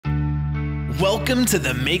Welcome to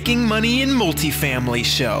the Making Money in Multifamily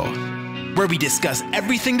show, where we discuss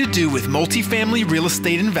everything to do with multifamily real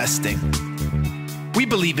estate investing. We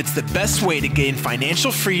believe it's the best way to gain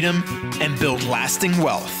financial freedom and build lasting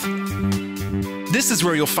wealth. This is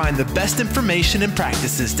where you'll find the best information and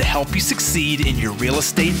practices to help you succeed in your real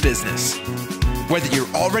estate business, whether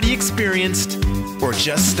you're already experienced or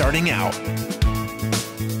just starting out.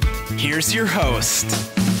 Here's your host,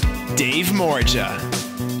 Dave Morja.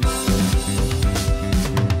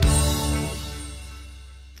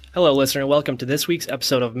 Hello, listener. Welcome to this week's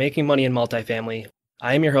episode of Making Money in Multifamily.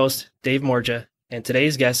 I am your host, Dave Morja, and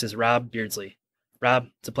today's guest is Rob Beardsley. Rob,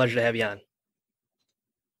 it's a pleasure to have you on.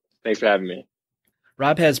 Thanks for having me.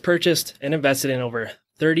 Rob has purchased and invested in over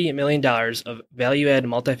 $30 million of value-add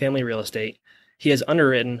multifamily real estate. He has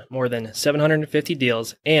underwritten more than 750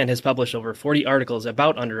 deals and has published over 40 articles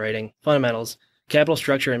about underwriting, fundamentals, capital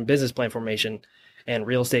structure and business plan formation, and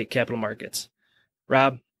real estate capital markets.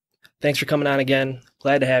 Rob, thanks for coming on again.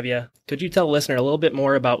 Glad to have you. Could you tell the listener a little bit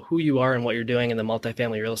more about who you are and what you're doing in the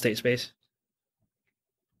multifamily real estate space?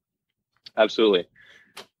 Absolutely.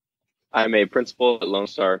 I'm a principal at Lone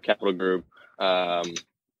Star Capital Group.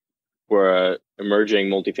 We're an emerging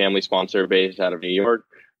multifamily sponsor based out of New York.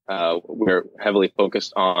 We're heavily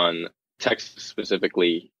focused on Texas,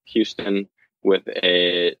 specifically Houston, with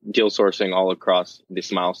a deal sourcing all across the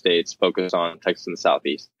Smile States, focused on Texas and the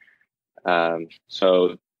Southeast.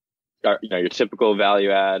 So your typical value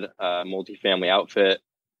add multifamily outfit.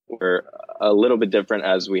 We're a little bit different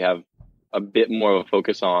as we have a bit more of a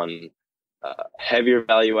focus on heavier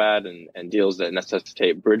value add and deals that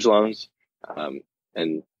necessitate bridge loans.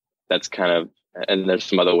 And that's and there's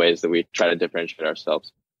some other ways that we try to differentiate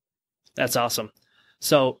ourselves. That's awesome.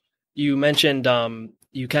 So you mentioned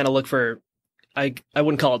you kind of look for, I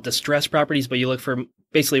wouldn't call it distressed properties, but you look for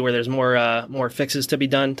basically where there's more fixes to be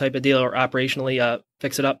done type of deal, or operationally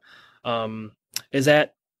fix it up. Is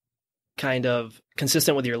that kind of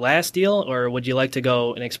consistent with your last deal, or would you like to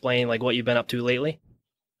go and explain like what you've been up to lately?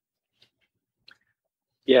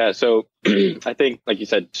 Yeah, so I think, like you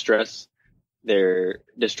said, distress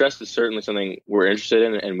is certainly something we're interested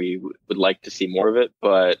in, and we would like to see more of it.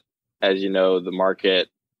 But as you know, the market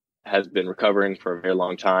has been recovering for a very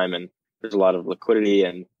long time, and there's a lot of liquidity,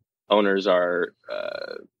 and owners are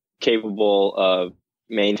capable of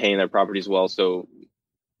maintaining their properties well. So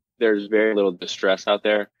there's very little distress out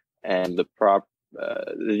there, and the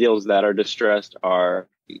deals that are distressed are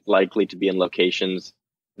likely to be in locations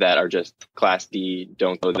that are just Class D.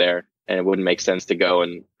 Don't go there, and it wouldn't make sense to go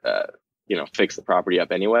and fix the property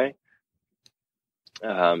up anyway.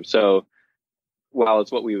 So while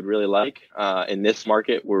it's what we would really like in this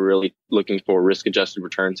market, we're really looking for risk-adjusted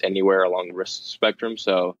returns anywhere along the risk spectrum.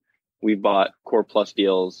 So we bought core plus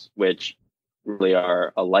deals, which really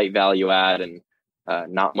are a light value add and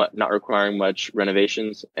not requiring much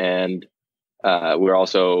renovations, and we're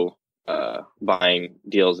also buying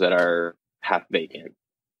deals that are half vacant.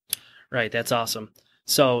 Right, that's awesome.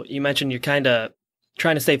 So you mentioned you're kind of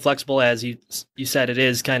trying to stay flexible, as you said. It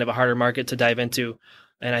is kind of a harder market to dive into,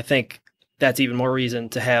 and I think that's even more reason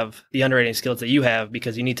to have the underwriting skills that you have,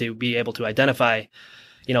 because you need to be able to identify,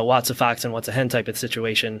 what's a fox and what's a hen type of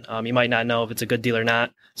situation. You might not know if it's a good deal or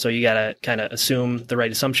not, so you got to kind of assume the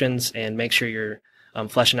right assumptions and make sure you're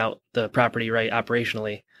fleshing out the property right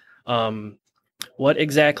operationally. What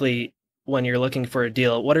exactly, when you're looking for a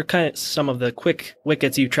deal, what are kind of some of the quick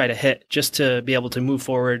wickets you try to hit just to be able to move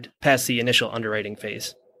forward past the initial underwriting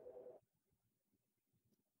phase?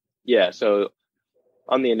 Yeah, so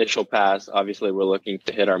on the initial pass, obviously we're looking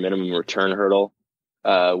to hit our minimum return hurdle,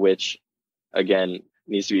 which again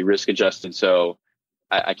needs to be risk adjusted. So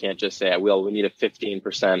I can't just say, we need a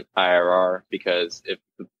 15% IRR, because if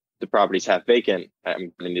the property's half vacant,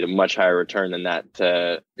 I'm going to need a much higher return than that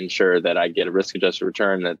to ensure that I get a risk-adjusted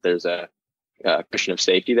return, that there's a cushion of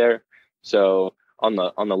safety there. So on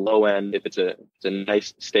the low end, if it's a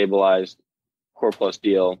nice stabilized core plus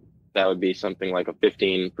deal, that would be something like a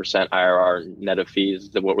 15% IRR net of fees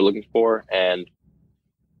is what we're looking for. And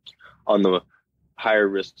on the higher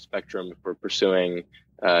risk spectrum, if we're pursuing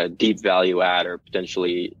deep value add or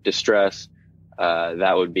potentially distress,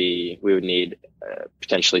 we would need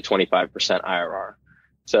potentially 25% IRR.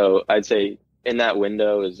 So I'd say in that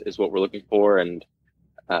window is what we're looking for. And,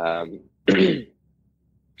 and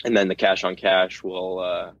then the cash on cash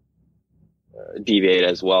will, deviate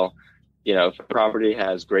as well. If a property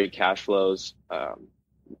has great cash flows,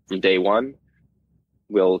 from day one,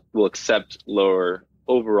 we'll accept lower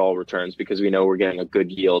overall returns because we know we're getting a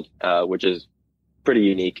good yield, which is pretty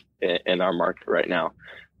unique in our market right now.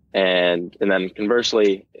 And then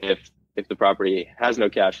conversely, if if the property has no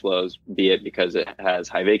cash flows, be it because it has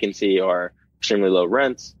high vacancy or extremely low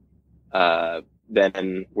rents,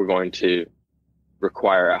 then we're going to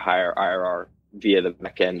require a higher IRR via the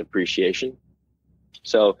back end appreciation.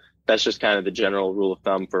 So that's just kind of the general rule of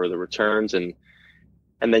thumb for the returns. And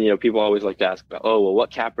then, people always like to ask about, oh, well,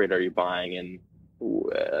 what cap rate are you buying? And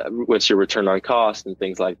what's your return on cost and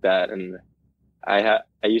things like that. And I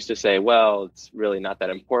used to say, well, it's really not that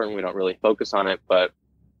important. We don't really focus on it, but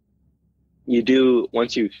you do,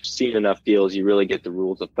 once you've seen enough deals, you really get the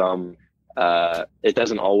rules of thumb. It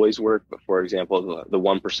doesn't always work, but for example, the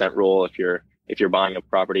 1% rule, if you're buying a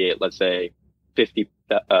property at, let's say,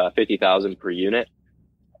 50,000 per unit,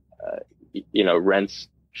 rents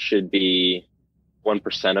should be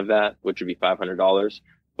 1% of that, which would be $500.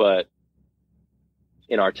 But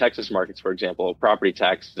in our Texas markets, for example, property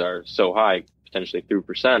taxes are so high, potentially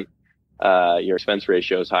 3%, your expense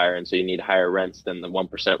ratio is higher. And so you need higher rents than the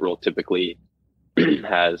 1% rule typically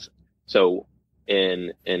has. So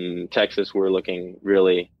in Texas, we're looking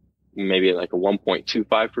really maybe like a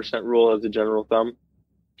 1.25% rule as a general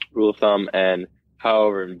rule of thumb. And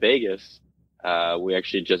however, in Vegas, we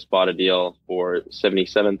actually just bought a deal for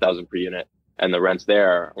 77,000 per unit, and the rents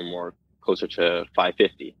there are more closer to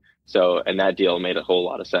 550. So, and that deal made a whole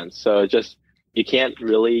lot of sense. So you can't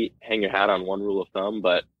really hang your hat on one rule of thumb,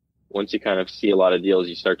 but once you kind of see a lot of deals,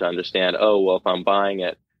 you start to understand, oh, well, if I'm buying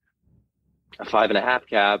at a 5.5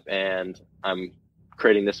 cap and I'm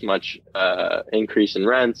creating this much increase in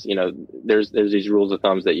rents, there's these rules of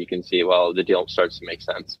thumbs that you can see, well, the deal starts to make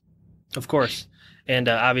sense. Of course. And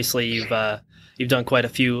obviously you've done quite a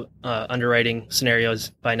few underwriting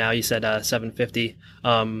scenarios by now. You said 750.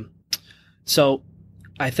 So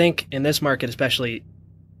I think in this market especially,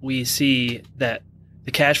 we see that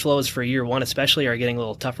the cash flows for year one especially are getting a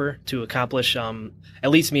little tougher to accomplish, at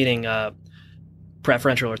least meeting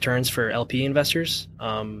preferential returns for LP investors.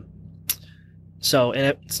 So,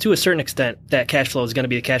 and it's to a certain extent, that cash flow is going to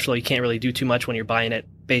be the cash flow. You can't really do too much when you're buying it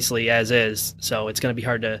basically as is. So it's going to be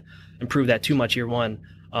hard to improve that too much year one.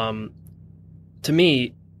 To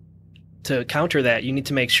me, to counter that, you need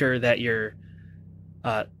to make sure that your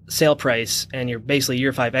sale price and your basically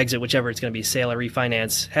year 5 exit, whichever it's going to be, sale or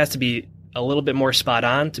refinance, has to be a little bit more spot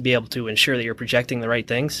on to be able to ensure that you're projecting the right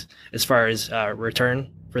things as far as return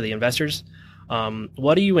for the investors.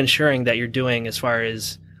 What are you ensuring that you're doing as far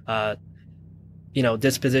as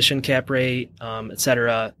disposition cap rate, et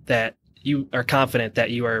cetera, that you are confident that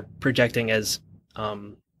you are projecting as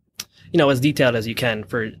as detailed as you can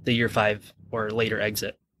for the year 5 or later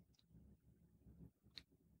exit?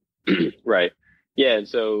 Right. Yeah. And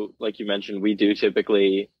so, like you mentioned, we do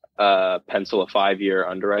typically pencil a 5-year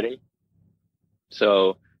underwriting.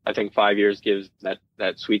 So I think 5 years gives that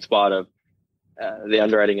sweet spot of the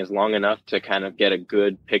underwriting is long enough to kind of get a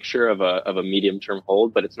good picture of a medium-term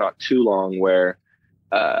hold, but it's not too long where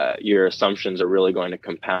your assumptions are really going to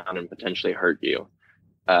compound and potentially hurt you.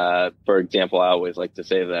 For example, I always like to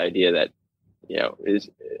say the idea that,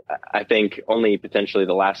 I think only potentially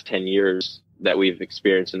the last 10 years that we've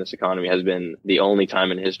experienced in this economy has been the only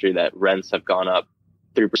time in history that rents have gone up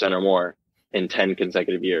 3% or more in 10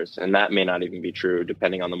 consecutive years. And that may not even be true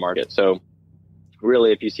depending on the market. So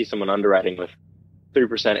really, if you see someone underwriting with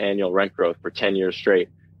 3% annual rent growth for 10 years straight,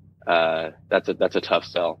 that's a tough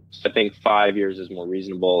sell. So I think 5 years is more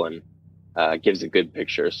reasonable and gives a good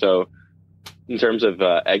picture. So in terms of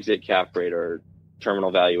exit cap rate or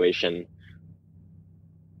terminal valuation,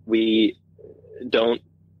 we don't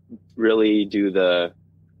really do the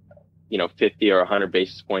 50 or 100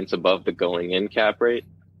 basis points above the going in cap rate,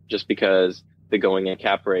 just because the going in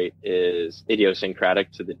cap rate is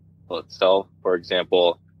idiosyncratic to the deal itself. For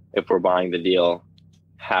example, if we're buying the deal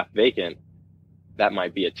half vacant, that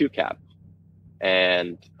might be a 2 cap,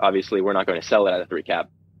 and obviously we're not going to sell it at a 3 cap.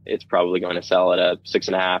 It's probably going to sell at a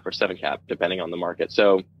 6.5 or 7 cap, depending on the market.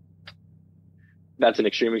 So that's an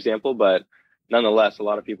extreme example, but nonetheless, a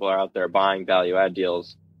lot of people are out there buying value add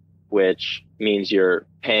deals, which means you're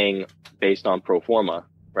paying based on pro forma,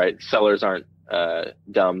 right? Sellers aren't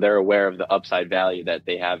dumb. They're aware of the upside value that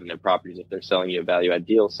they have in their properties if they're selling you a value add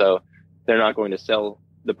deal. So they're not going to sell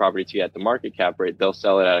the property to you at the market cap rate. They'll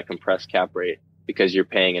sell it at a compressed cap rate because you're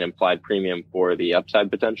paying an implied premium for the upside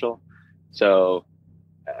potential. So,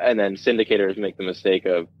 and then syndicators make the mistake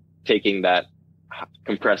of taking that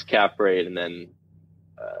compressed cap rate and then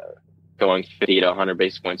going 50 to 100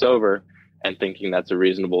 basis points over and thinking that's a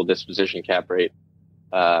reasonable disposition cap rate.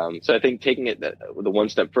 So I think taking it the one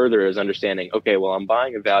step further is understanding, okay, well, I'm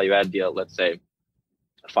buying a value add deal, let's say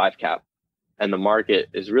a 5 cap, and the market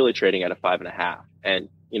is really trading at a 5.5. And,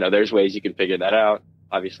 there's ways you can figure that out.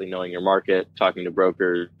 Obviously, knowing your market, talking to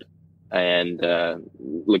brokers, and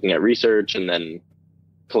looking at research and then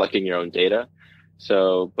collecting your own data.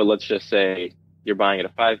 So, but let's just say you're buying at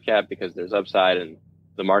a 5 cap because there's upside and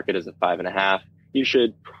the market is at 5.5. You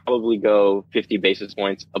should probably go 50 basis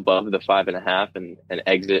points above the 5.5 and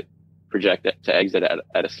project to exit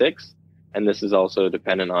at a 6. And this is also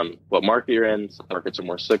dependent on what market you're in. Some markets are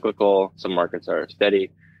more cyclical. Some markets are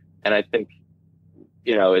steady. And I think,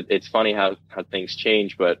 it's funny how things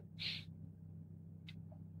change, but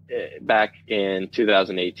back in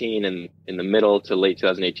 2018 and in the middle to late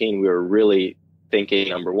 2018, we were really thinking,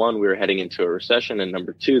 number one, we were heading into a recession, and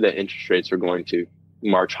number two, that interest rates were going to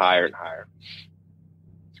march higher and higher.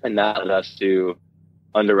 And that led us to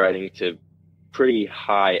underwriting to pretty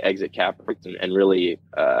high exit cap rates and really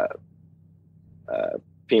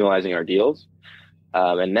penalizing our deals.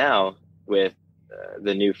 And now with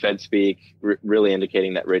the new Fed speak really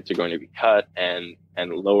indicating that rates are going to be cut and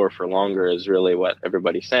lower for longer is really what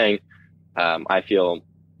everybody's saying. I feel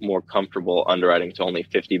more comfortable underwriting to only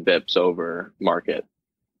 50 bips over market.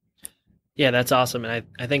 Yeah, that's awesome. And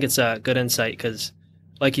I think it's a good insight because,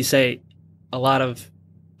 like you say, a lot of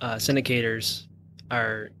syndicators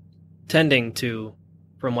are tending to,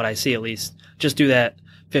 from what I see at least, just do that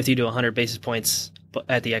 50 to 100 basis points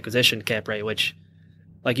at the acquisition cap rate, which,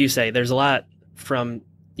 like you say, there's a lot from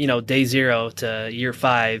day 0 to year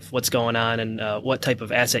 5, what's going on and what type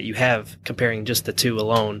of asset you have comparing just the two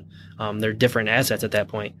alone. They're different assets at that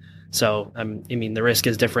point. So, the risk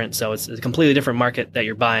is different. So it's a completely different market that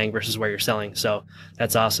you're buying versus where you're selling. So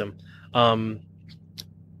that's awesome.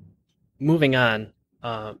 Moving on,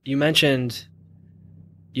 you mentioned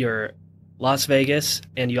your Las Vegas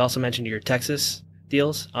and you also mentioned your Texas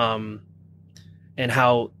deals and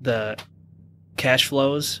how the cash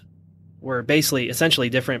flows were essentially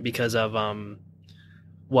different because of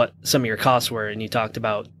what some of your costs were, and you talked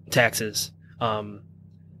about taxes.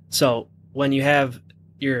 So when you have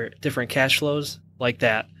your different cash flows like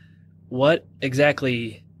that, what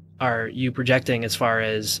exactly are you projecting as far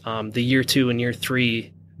as the year 2 and year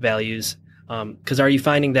 3 values? Because are you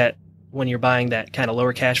finding that when you're buying that kind of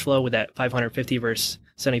lower cash flow with that 550 versus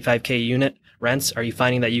 75K unit rents, are you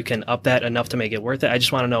finding that you can up that enough to make it worth it? I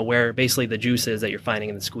just want to know where basically the juice is that you're finding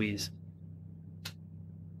in the squeeze.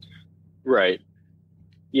 Right.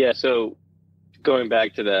 Yeah. So going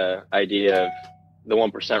back to the idea of the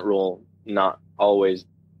 1% rule not always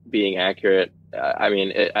being accurate, I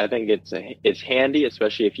think it's handy,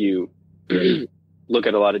 especially if you look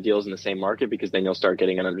at a lot of deals in the same market, because then you'll start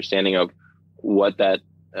getting an understanding of what that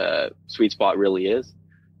sweet spot really is.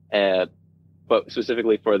 But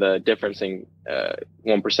specifically for the difference in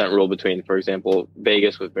 1% rule between, for example,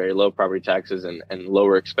 Vegas with very low property taxes and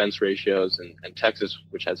lower expense ratios and Texas,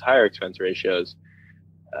 which has higher expense ratios,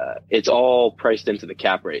 it's all priced into the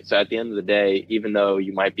cap rate. So at the end of the day, even though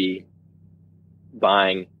you might be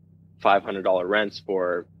buying $500 rents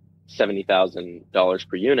for $70,000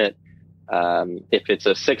 per unit, if it's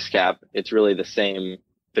a 6 cap, it's really the same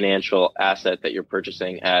financial asset that you're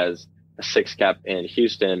purchasing as a 6 cap in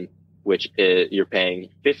Houston, which is, you're paying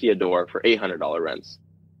 $50 a door for $800 rents.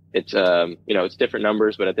 It's, it's different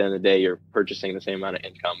numbers, but at the end of the day, you're purchasing the same amount of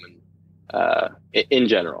income. And, in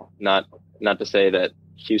general, not to say that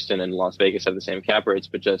Houston and Las Vegas have the same cap rates,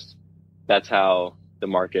 but just that's how the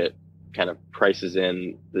market kind of prices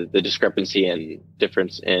in the discrepancy and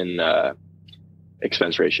difference in,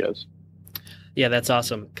 expense ratios. Yeah, that's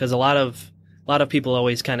awesome. Cause a lot of people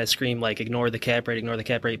always kind of scream like, ignore the cap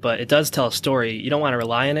rate, but it does tell a story. You don't want to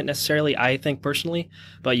rely on it necessarily, I think personally,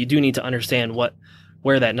 but you do need to understand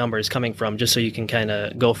where that number is coming from, just so you can kind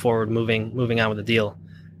of go forward, moving on with the deal.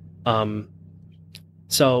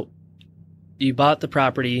 So you bought the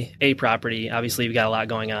property, obviously you've got a lot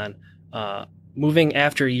going on. Moving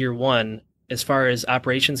after year 1, as far as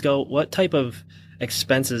operations go, what type of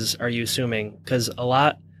expenses are you assuming? Because a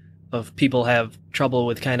lot of people have trouble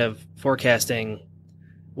with kind of forecasting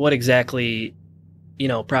what exactly,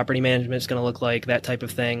 property management is going to look like, that type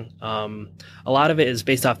of thing. A lot of it is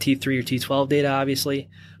based off T3 or T12 data, obviously,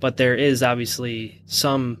 but there is obviously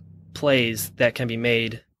some plays that can be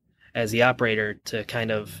made as the operator to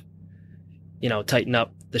kind of, tighten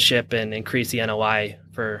up the ship and increase the NOI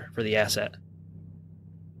for the asset.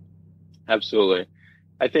 Absolutely.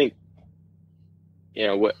 I think,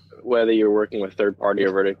 whether you're working with third party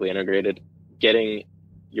or vertically integrated, getting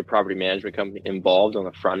your property management company involved on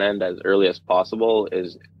the front end as early as possible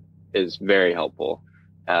is very helpful.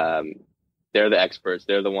 They're the experts.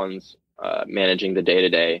 They're the ones managing the day to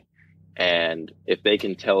day. And if they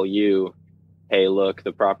can tell you, hey, look,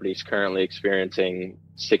 the property's currently experiencing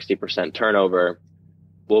 60% turnover,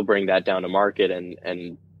 we'll bring that down to market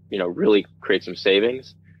and really create some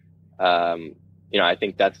savings. I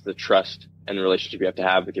think that's the trust and relationship you have to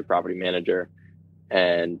have with your property manager.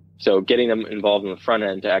 And so getting them involved in the front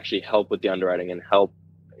end to actually help with the underwriting and help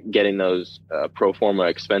getting those pro forma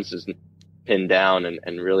expenses pinned down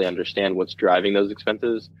and really understand what's driving those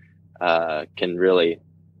expenses can really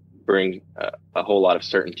bring a whole lot of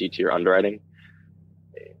certainty to your underwriting.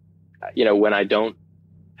 When I don't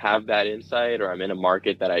have that insight, or I'm in a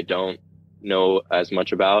market that I don't know as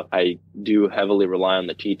much about, I do heavily rely on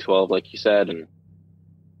the T12, like you said. And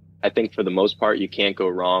I think for the most part, you can't go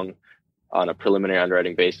wrong on a preliminary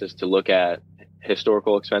underwriting basis to look at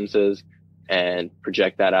historical expenses and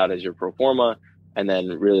project that out as your pro forma, and then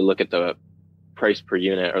really look at the price per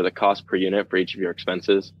unit or the cost per unit for each of your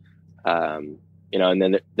expenses. And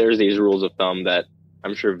then there's these rules of thumb that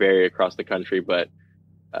I'm sure vary across the country, but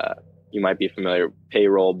you might be familiar,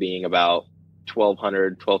 payroll being about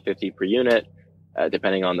 $1,200, $1,250 per unit,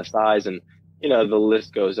 depending on the size. And, the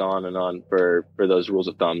list goes on and on for those rules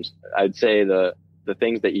of thumbs. I'd say the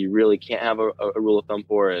things that you really can't have a rule of thumb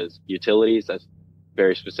for is utilities. That's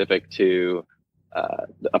very specific to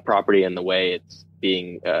a property and the way it's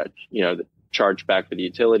being, charged back for the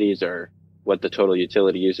utilities, or what the total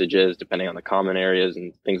utility usage is, depending on the common areas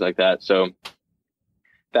and things like that. So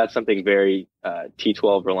that's something very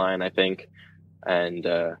T12 reliant, I think. And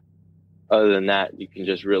other than that, you can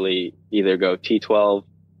just really either go T12,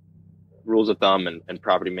 rules of thumb, and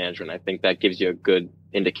property management. I think that gives you a good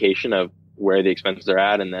indication of where the expenses are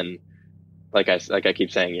at. And then, like I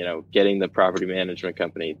keep saying, getting the property management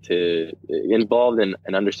company to involved in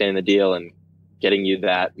understanding the deal and getting you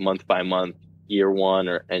that month by month, year one,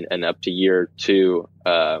 and up to year two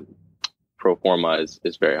pro forma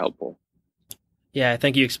is very helpful. Yeah, I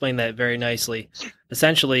think you explained that very nicely.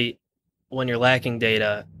 Essentially, when you're lacking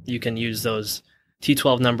data, you can use those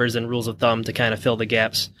T12 numbers and rules of thumb to kind of fill the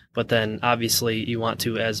gaps. But then obviously you want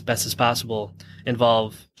to, as best as possible,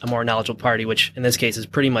 involve a more knowledgeable party, which in this case is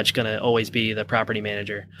pretty much going to always be the property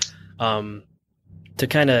manager, to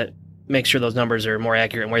kind of make sure those numbers are more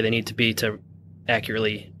accurate and where they need to be to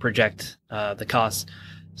accurately project the costs.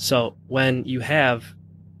 So when you have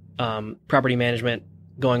property management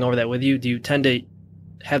going over that with you, do you try to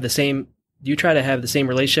have the same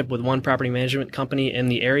relationship with one property management company in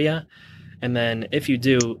the area? And then if you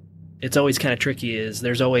do, it's always kind of tricky, is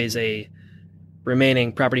there's always a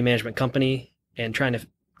remaining property management company, and trying to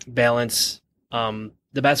balance the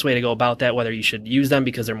best way to go about that, whether you should use them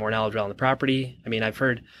because they're more knowledgeable on the property. I mean, I've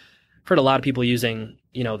heard a lot of people using,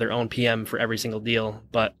 their own PM for every single deal,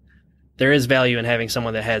 but there is value in having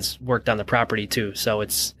someone that has worked on the property too. So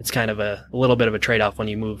it's kind of a little bit of a trade-off when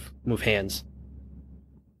you move hands.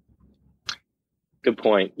 Good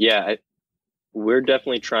point. Yeah, we're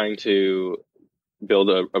definitely trying to build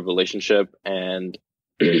a relationship and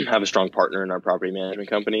have a strong partner in our property management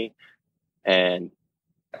company. And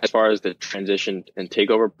as far as the transition and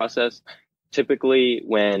takeover process, typically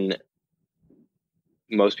when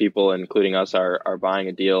most people, including us, are buying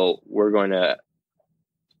a deal, we're going to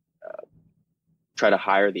try to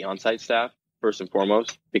hire the on-site staff first and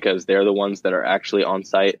foremost, because they're the ones that are actually on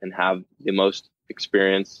site and have the most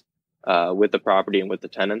experience with the property and with the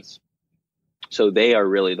tenants. So they are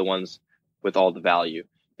really the ones with all the value.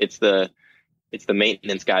 It's the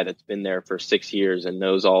maintenance guy that's been there for 6 years and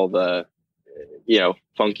knows all the,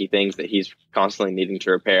 funky things that he's constantly needing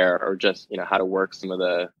to repair, or just, how to work some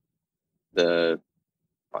of the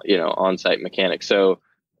on-site mechanics. So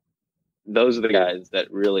those are the guys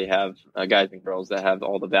that really have guys and girls that have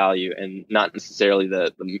all the value, and not necessarily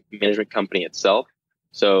the management company itself.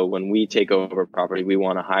 So when we take over property, we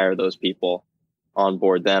want to hire those people,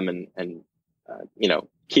 onboard them, and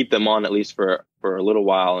keep them on at least for a little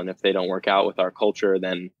while. And if they don't work out with our culture,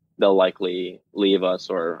 then they'll likely leave us,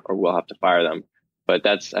 or we'll have to fire them. But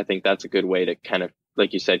I think that's a good way to kind of,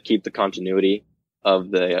 like you said, keep the continuity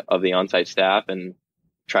of the on-site staff and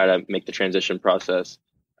try to make the transition process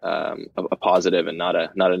a positive and not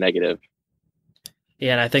a negative.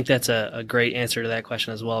 Yeah, and I think that's a great answer to that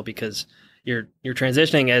question as well, because you're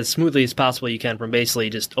transitioning as smoothly as possible you can from basically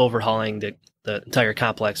just overhauling the entire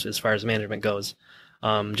complex as far as management goes.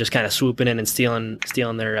 Just kind of swooping in and stealing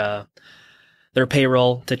their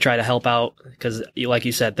payroll to try to help out, because like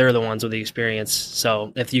you said, they're the ones with the experience.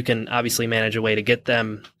 So if you can obviously manage a way to get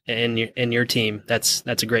them in your team, that's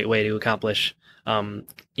a great way to accomplish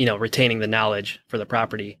retaining the knowledge for the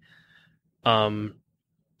property.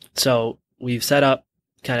 So we've set up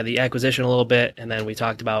kind of the acquisition a little bit, and then we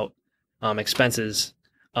talked about expenses.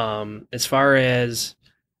 As far as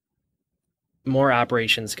more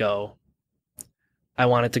operations go, I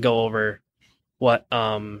wanted to go over what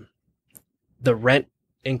the rent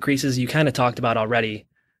increases you kind of talked about already.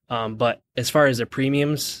 But as far as the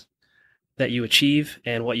premiums that you achieve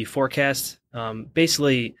and what you forecast,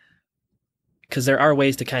 basically, because there are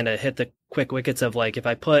ways to kind of hit the quick wickets of like, if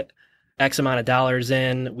I put X amount of dollars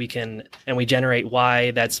in, we generate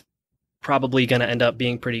Y, that's probably going to end up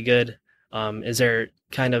being pretty good. Is there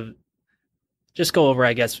kind of, just go over,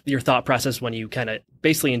 I guess, your thought process when you kind of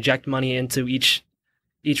basically inject money into each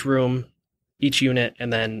room, each unit,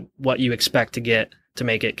 and then what you expect to get to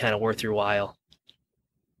make it kind of worth your while.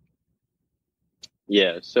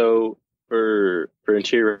 Yeah. So for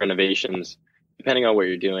interior renovations, depending on what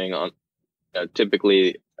you're doing,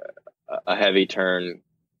 typically a heavy turn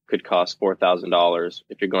could cost $4,000.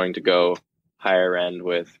 If you're going to go higher end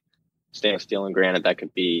with stainless steel and granite, that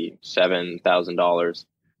could be $7,000.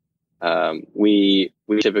 We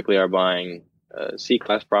typically are buying a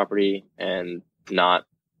C-class property and not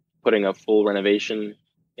putting a full renovation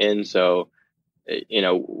in. So,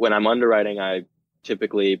 when I'm underwriting, I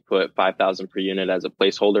typically put $5,000 per unit as a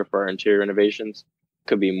placeholder for our interior renovations.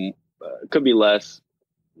 Could be less,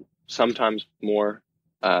 sometimes more.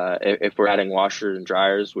 If we're adding washers and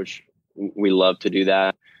dryers, which we love to do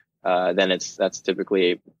that, then that's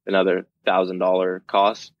typically another $1,000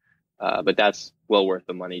 cost. But that's well worth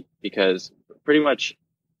the money, because pretty much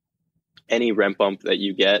any rent bump that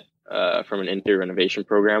you get from an interior renovation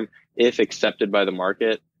program, if accepted by the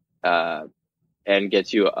market, and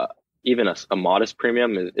gets you even a modest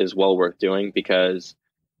premium, is well worth doing, because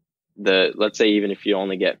let's say even if you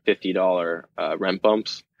only get $50 rent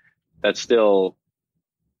bumps, that's still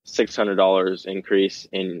 $600 increase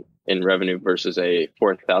in revenue versus a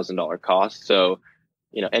 $4,000 cost. So,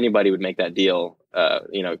 anybody would make that deal,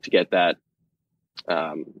 to get that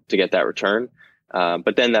return.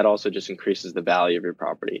 But then that also just increases the value of your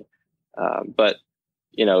property. But,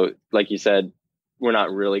 like you said, we're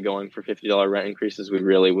not really going for $50 rent increases. We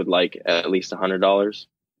really would like at least $100.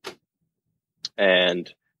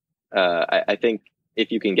 And I think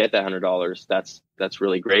if you can get that $100, that's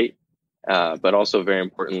really great. But also, very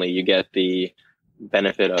importantly, you get the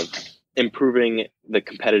benefit of improving the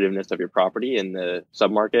competitiveness of your property in the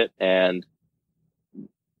submarket, and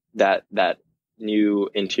that new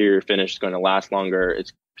interior finish is going to last longer.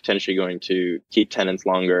 It's potentially going to keep tenants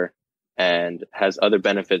longer, and has other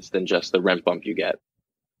benefits than just the rent bump you get.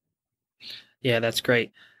 Yeah, that's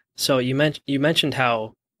great. So you mentioned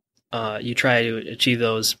how you try to achieve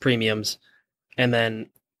those premiums, and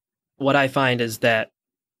then what I find is that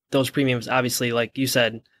those premiums, obviously, like you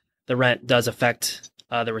said, the rent does affect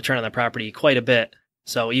the return on the property quite a bit.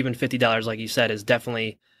 So even $50, like you said, is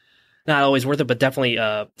definitely not always worth it, but definitely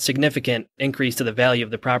a significant increase to the value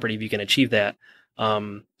of the property if you can achieve that.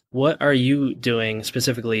 What are you doing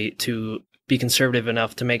specifically to be conservative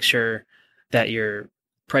enough to make sure that you're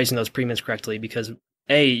pricing those premiums correctly? Because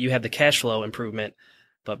A, you have the cash flow improvement,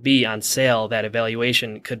 but B, on sale, that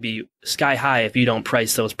evaluation could be sky high if you don't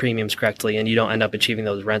price those premiums correctly and you don't end up achieving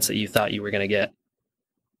those rents that you thought you were going to get.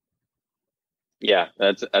 Yeah,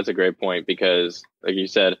 that's a great point, because like you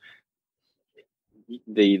said,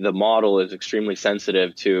 the model is extremely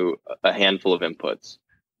sensitive to a handful of inputs: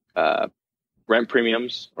 rent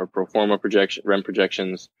premiums or pro forma rent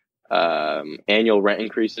projections, annual rent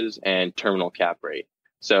increases, and terminal cap rate.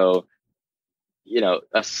 So,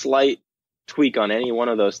 a slight tweak on any one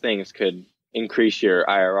of those things could increase your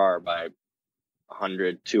IRR by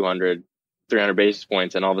 100, 200, 300 basis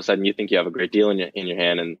points, and all of a sudden you think you have a great deal in your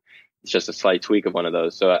hand, and it's just a slight tweak of one of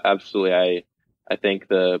those. So absolutely, I think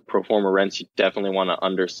the pro forma rents, you definitely want to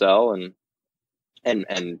undersell and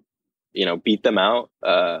beat them out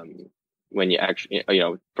when you actually,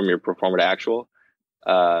 from your pro forma to actual.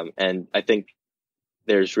 And I think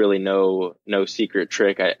there's really no secret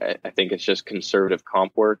trick. I think it's just conservative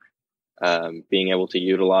comp work, being able to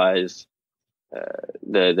utilize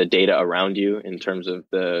the data around you in terms of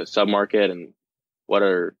the submarket and what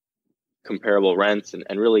are comparable rents,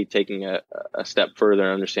 and really taking a step further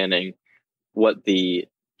and understanding what the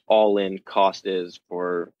all-in cost is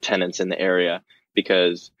for tenants in the area,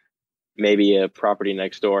 because maybe a property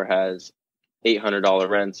next door has $800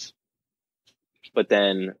 rents, but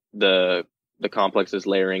then the complex is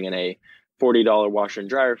layering in a $40 washer and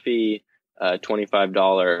dryer fee,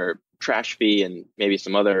 $25 trash fee, and maybe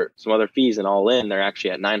some other fees, and all in, they're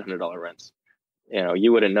actually at $900 rents.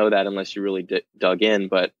 You wouldn't know that unless you really dug in,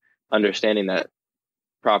 but understanding that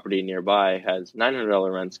property nearby has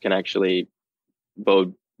 $900 rents can actually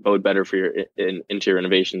bode better for your interior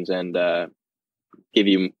renovations, and give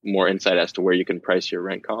you more insight as to where you can price your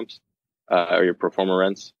rent comps or your pro forma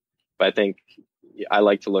rents. But I think I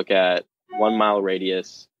like to look at 1 mile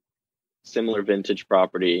radius, similar vintage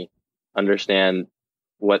property, understand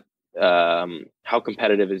what how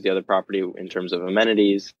competitive is the other property in terms of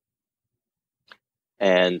amenities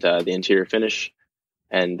and the interior finish,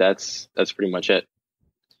 and that's pretty much it.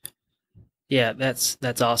 Yeah,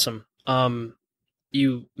 that's awesome.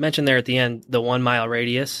 You mentioned there at the end the 1 mile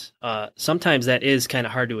radius. Sometimes that is kind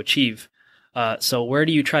of hard to achieve. So where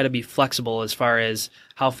do you try to be flexible as far as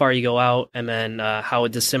how far you go out, and then how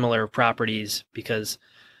dissimilar properties, because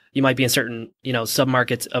you might be in certain,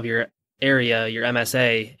 submarkets of your area, your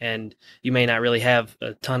MSA, and you may not really have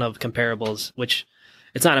a ton of comparables, which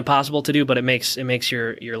it's not impossible to do, but it makes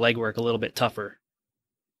your legwork a little bit tougher.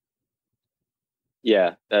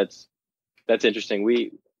 Yeah, that's interesting.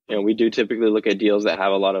 We do typically look at deals that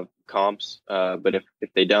have a lot of comps, but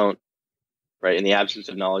if they don't, right, in the absence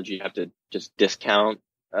of knowledge, you have to just discount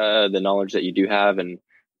the knowledge that you do have and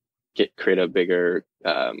create a bigger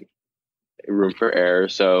room for error.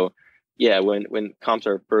 So yeah, when comps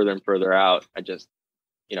are further and further out, I just,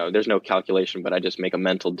 there's no calculation, but I just make a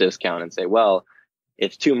mental discount and say, well,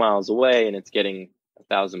 it's 2 miles away and it's getting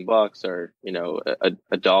 $1,000 or,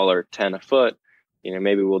 $1.10 a foot.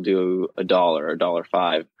 Maybe we'll do $1 or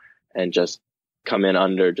 $1.05 and just come in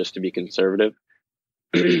under just to be conservative.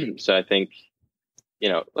 So I think,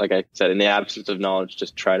 like I said, in the absence of knowledge,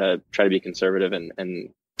 just try to be conservative and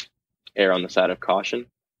err on the side of caution.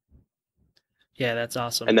 Yeah, that's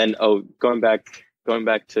awesome. And then, going back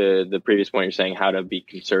to the previous point, you're saying how to be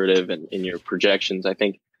conservative in your projections. I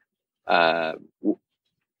think, I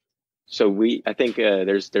think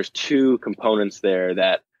there's two components there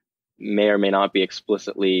that may or may not be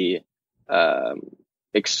explicitly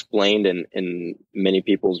explained in many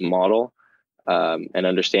people's model and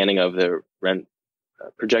understanding of the rent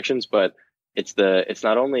projections, but it's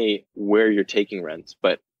not only where you're taking rents,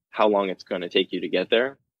 but how long it's going to take you to get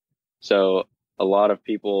there. So a lot of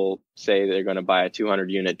people say they're going to buy a 200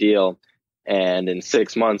 unit deal, and in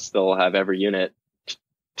 6 months they'll have every unit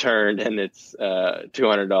turned and it's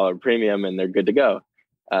 $200 premium and they're good to go.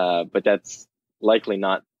 But that's likely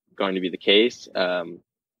not going to be the case. And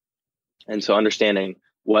so understanding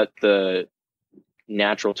what the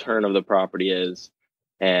natural turn of the property is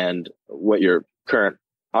and what your current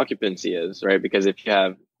occupancy is, right? Because if you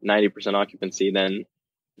have 90% occupancy, then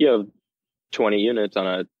you have 20 units on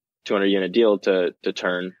a 200 unit deal to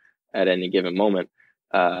turn at any given moment.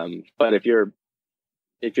 But if you're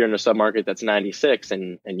in a submarket that's 96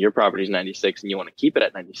 and your property is 96 and you want to keep it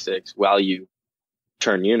at 96 while you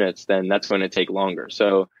turn units, then that's going to take longer.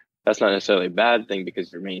 So that's not necessarily a bad thing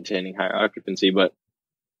because you're maintaining higher occupancy, but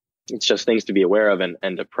it's just things to be aware of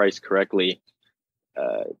and to price correctly.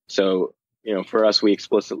 So, for us, we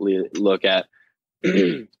explicitly look at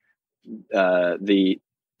the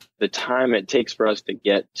time it takes for us to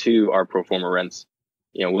get to our pro forma rents.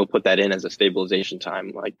 We'll put that in as a stabilization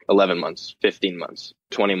time, like 11 months, 15 months,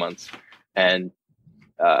 20 months. And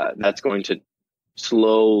that's going to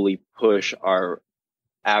slowly push our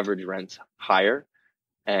average rents higher.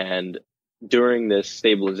 And during this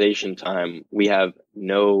stabilization time, we have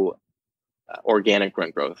no organic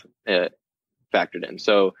rent growth factored in.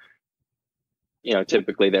 So,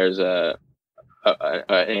 typically there's an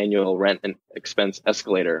annual rent and expense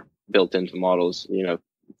escalator built into models,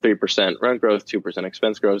 3% rent growth, 2%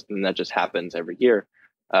 expense growth, and that just happens every year.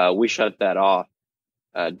 We shut that off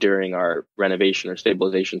during our renovation or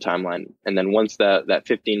stabilization timeline. And then once that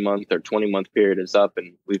 15-month or 20-month period is up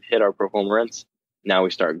and we've hit our pro forma rents, now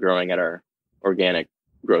we start growing at our organic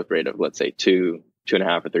growth rate of, let's say, 2.5%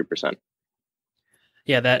 or 3%.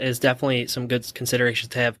 Yeah, that is definitely some good considerations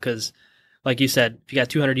to have because, like you said, if you got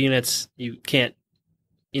 200 units, you can't,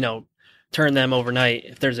 turn them overnight.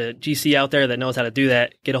 If there's a GC out there that knows how to do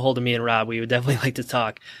that, get a hold of me and Rob. We would definitely like to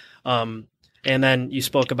talk. And then you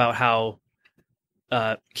spoke about how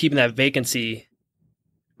keeping that vacancy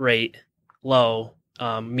rate low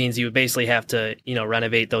means you would basically have to,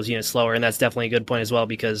 renovate those units slower. And that's definitely a good point as well,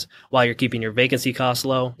 because while you're keeping your vacancy costs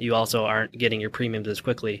low, you also aren't getting your premiums as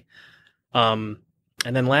quickly. And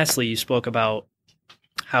then lastly, you spoke about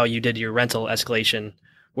how you did your rental escalation,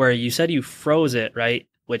 where you said you froze it, right?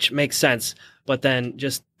 Which makes sense. But then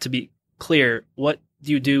just to be clear, what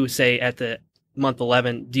do you do, say, at the month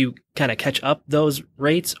 11? Do you kind of catch up those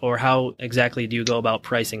rates, or how exactly do you go about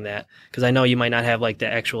pricing that? Because I know you might not have like the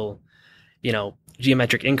actual,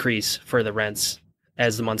 geometric increase for the rents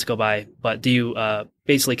as the months go by, but do you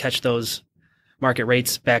basically catch those market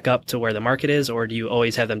rates back up to where the market is, or do you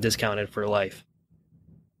always have them discounted for life?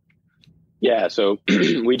 Yeah, so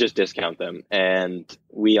we just discount them, and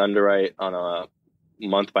we underwrite on a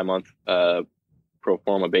month by month pro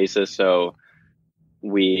forma basis. So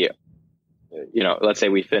we, let's say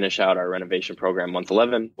we finish out our renovation program month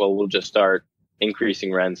 11. Well, we'll just start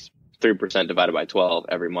increasing rents 3% divided by 12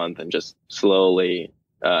 every month and just slowly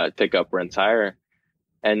tick up rents higher.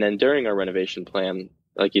 And then during our renovation plan,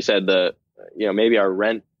 like you said, maybe our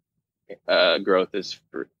rent growth is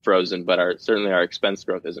frozen, but certainly our expense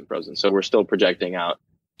growth isn't frozen. So we're still projecting out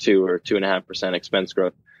 2 or 2.5% expense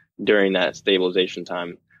growth during that stabilization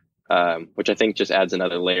time, which I think just adds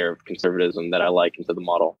another layer of conservatism that I like into the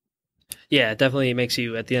model. Yeah, it definitely makes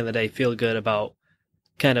you, at the end of the day, feel good about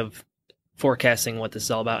kind of forecasting what this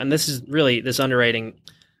is all about. And this is really, this underwriting,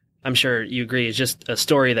 I'm sure you agree, is just a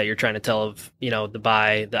story that you're trying to tell of, the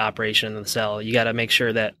buy, the operation, and the sell. You got to make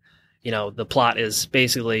sure that, the plot is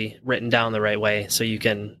basically written down the right way so you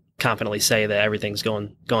can confidently say that everything's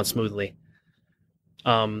going smoothly.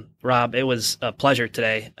 Rob, it was a pleasure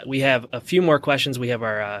today. We have a few more questions. We have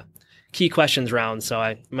our key questions round, so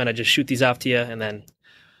I'm going to just shoot these off to you, and then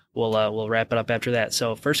we'll wrap it up after that.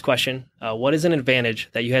 So first question, what is an advantage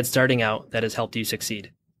that you had starting out that has helped you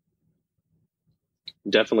succeed?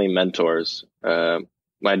 Definitely mentors.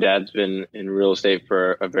 My dad's been in real estate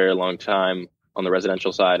for a very long time on the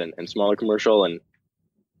residential side and smaller commercial. And,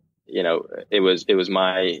 it was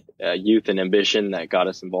my youth and ambition that got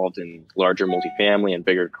us involved in larger multifamily and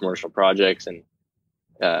bigger commercial projects. And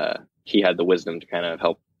he had the wisdom to kind of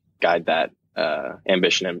help guide that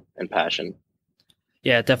ambition and passion.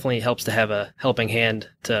 Yeah, it definitely helps to have a helping hand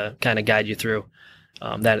to kind of guide you through.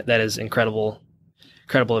 That is incredible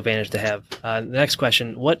advantage to have. The next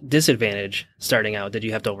question, what disadvantage starting out did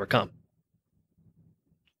you have to overcome?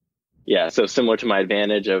 Yeah, so similar to my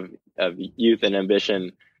advantage of youth and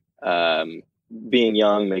ambition, being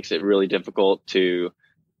young makes it really difficult to,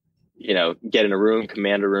 get in a room,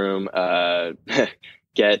 command a room,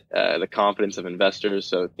 get the confidence of investors.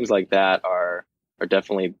 So things like that are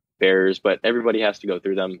definitely barriers, but everybody has to go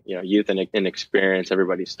through them. Youth and inexperience,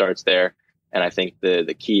 everybody starts there. And I think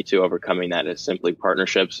the key to overcoming that is simply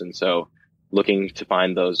partnerships. And so looking to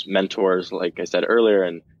find those mentors, like I said earlier,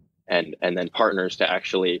 and then partners to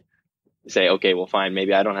actually say, okay, well, fine,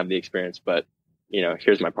 maybe I don't have the experience, but,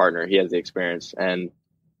 here's my partner. He has the experience. And,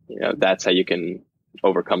 that's how you can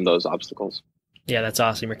overcome those obstacles. Yeah, that's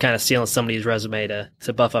awesome. You're kind of stealing somebody's resume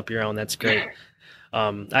to buff up your own. That's great.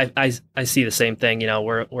 I see the same thing.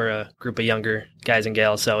 We're a group of younger guys and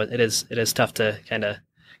gals, so it is tough to kind of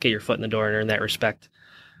get your foot in the door and earn that respect.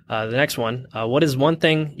 The next one, what is one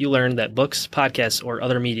thing you learned that books, podcasts, or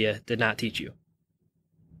other media did not teach you?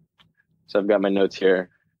 So I've got my notes here.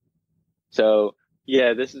 So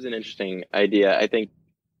yeah, this is an interesting idea. I think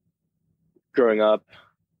growing up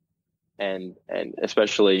and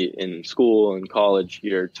especially in school and college,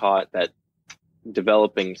 you're taught that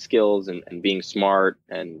developing skills and being smart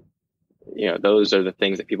and, those are the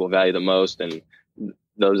things that people value the most. And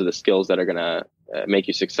those are the skills that are going to make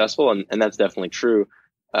you successful. And that's definitely true.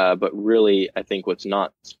 But really, I think what's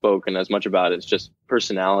not spoken as much about is just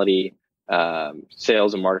personality,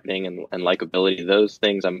 sales and marketing and likability. Those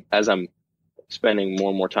things as I'm spending more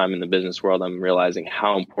and more time in the business world, I'm realizing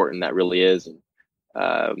how important that really is. And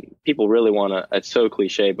people really want to, it's so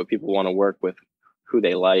cliche, but people want to work with who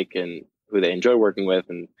they like and who they enjoy working with.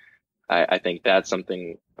 And I think that's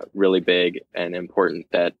something really big and important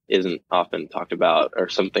that isn't often talked about, or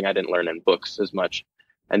something I didn't learn in books as much.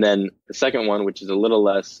 And then the second one, which is a little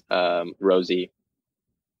less rosy,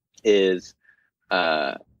 is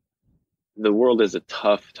the world is a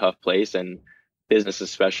tough place, and business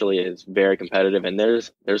especially is very competitive. And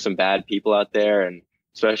there's some bad people out there, and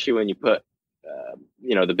especially when you put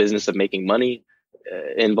the business of making money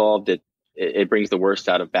involved, it brings the worst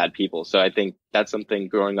out of bad people. So I think that's something,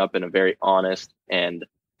 growing up in a very honest and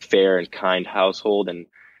fair and kind household, and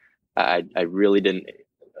I really didn't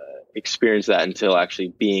experience that until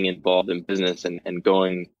actually being involved in business and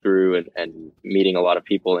going through and meeting a lot of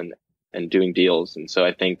people and doing deals. And so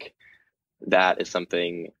I think that is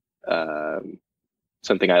something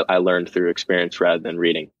I learned through experience rather than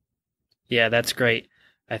reading. Yeah, that's great.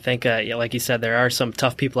 I think, like you said, there are some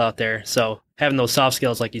tough people out there. So having those soft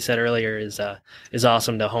skills, like you said earlier, is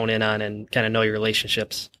awesome to hone in on and kind of know your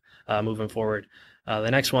relationships moving forward. The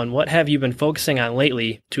next one, what have you been focusing on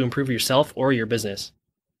lately to improve yourself or your business?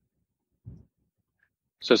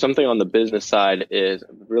 So something on the business side is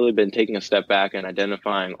I've really been taking a step back and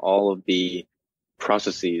identifying all of the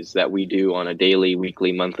processes that we do on a daily,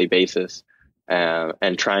 weekly, monthly basis,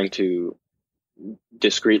 and trying to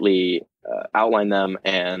discreetly outline them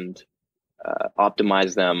and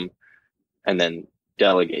optimize them and then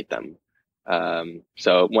delegate them.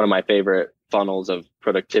 So one of my favorite funnels of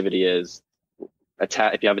productivity is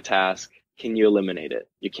if you have a task, can you eliminate it?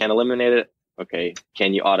 You can't eliminate it. Okay.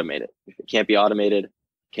 Can you automate it? If it can't be automated,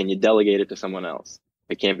 can you delegate it to someone else?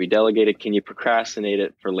 If it can't be delegated, can you procrastinate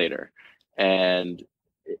it for later? And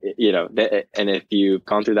and if you've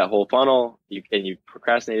gone through that whole funnel and you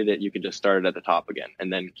procrastinated it, you could just start it at the top again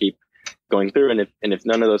and then keep going through. And if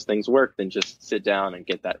none of those things work, then just sit down and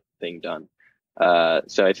get that thing done.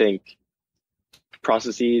 So I think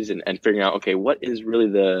processes and figuring out, okay, what is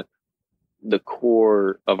really the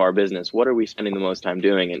core of our business? What are we spending the most time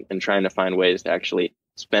doing? And trying to find ways to actually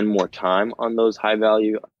spend more time on those high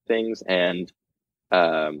value things and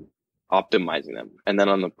optimizing them. And then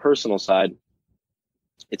on the personal side,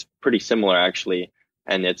 it's pretty similar actually.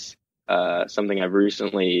 And it's something I've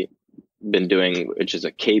recently been doing, which is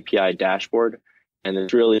a KPI dashboard. And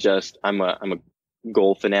it's really just, I'm a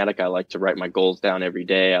goal fanatic. I like to write my goals down every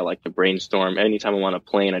day. I like to brainstorm. Anytime I'm on a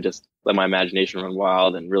plane, I just let my imagination run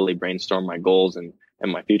wild and really brainstorm my goals and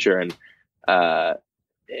my future. And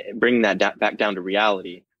bringing that back down to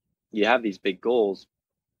reality, you have these big goals,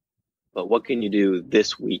 but what can you do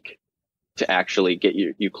this week to actually get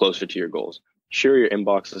you closer to your goals? Sure, your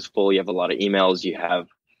inbox is full. You have a lot of emails. You have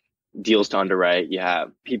deals to underwrite. You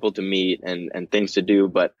have people to meet and things to do.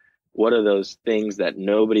 But what are those things that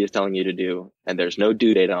nobody is telling you to do? And there's no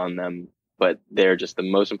due date on them, but they're just the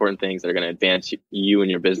most important things that are going to advance you and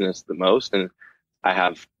your business the most. And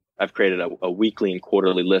I've created a weekly and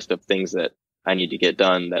quarterly list of things that I need to get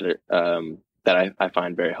done that I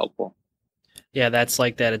find very helpful. Yeah, that's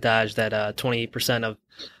like that adage that 20% of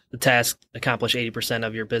the task accomplish 80%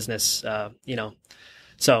 of your business.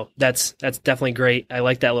 So that's definitely great. I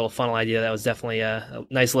like that little funnel idea. That was definitely a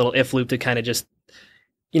nice little if loop to kind of just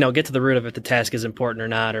get to the root of if the task is important or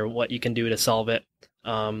not, or what you can do to solve it.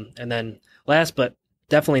 And then last but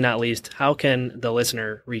definitely not least, how can the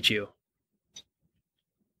listener reach you?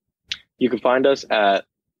 You can find us at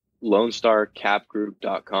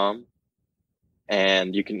lonestarcapgroup.com.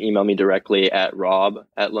 And you can email me directly at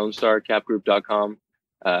rob@lonestarcapgroup.com.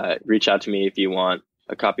 Reach out to me if you want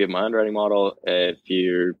a copy of my underwriting model. If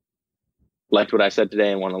you liked what I said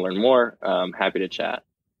today and want to learn more, I'm happy to chat.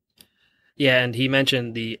 Yeah, and he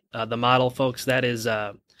mentioned the model, folks. That is,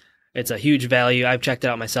 it's a huge value. I've checked it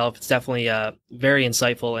out myself. It's definitely very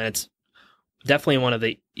insightful, and it's definitely one of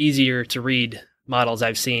the easier to read models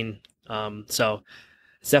I've seen. So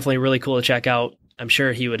it's definitely really cool to check out. I'm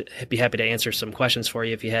sure he would be happy to answer some questions for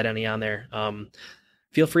you if you had any on there.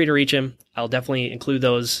 Feel free to reach him. I'll definitely include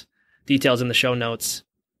those details in the show notes.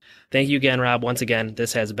 Thank you again, Rob. Once again,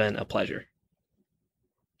 this has been a pleasure.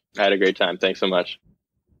 I had a great time. Thanks so much.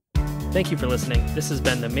 Thank you for listening. This has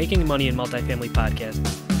been the Making Money in Multifamily podcast.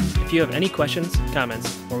 If you have any questions,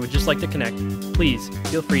 comments, or would just like to connect, please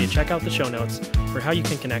feel free to check out the show notes for how you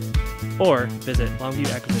can connect or visit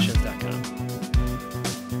longviewacquisitions.com.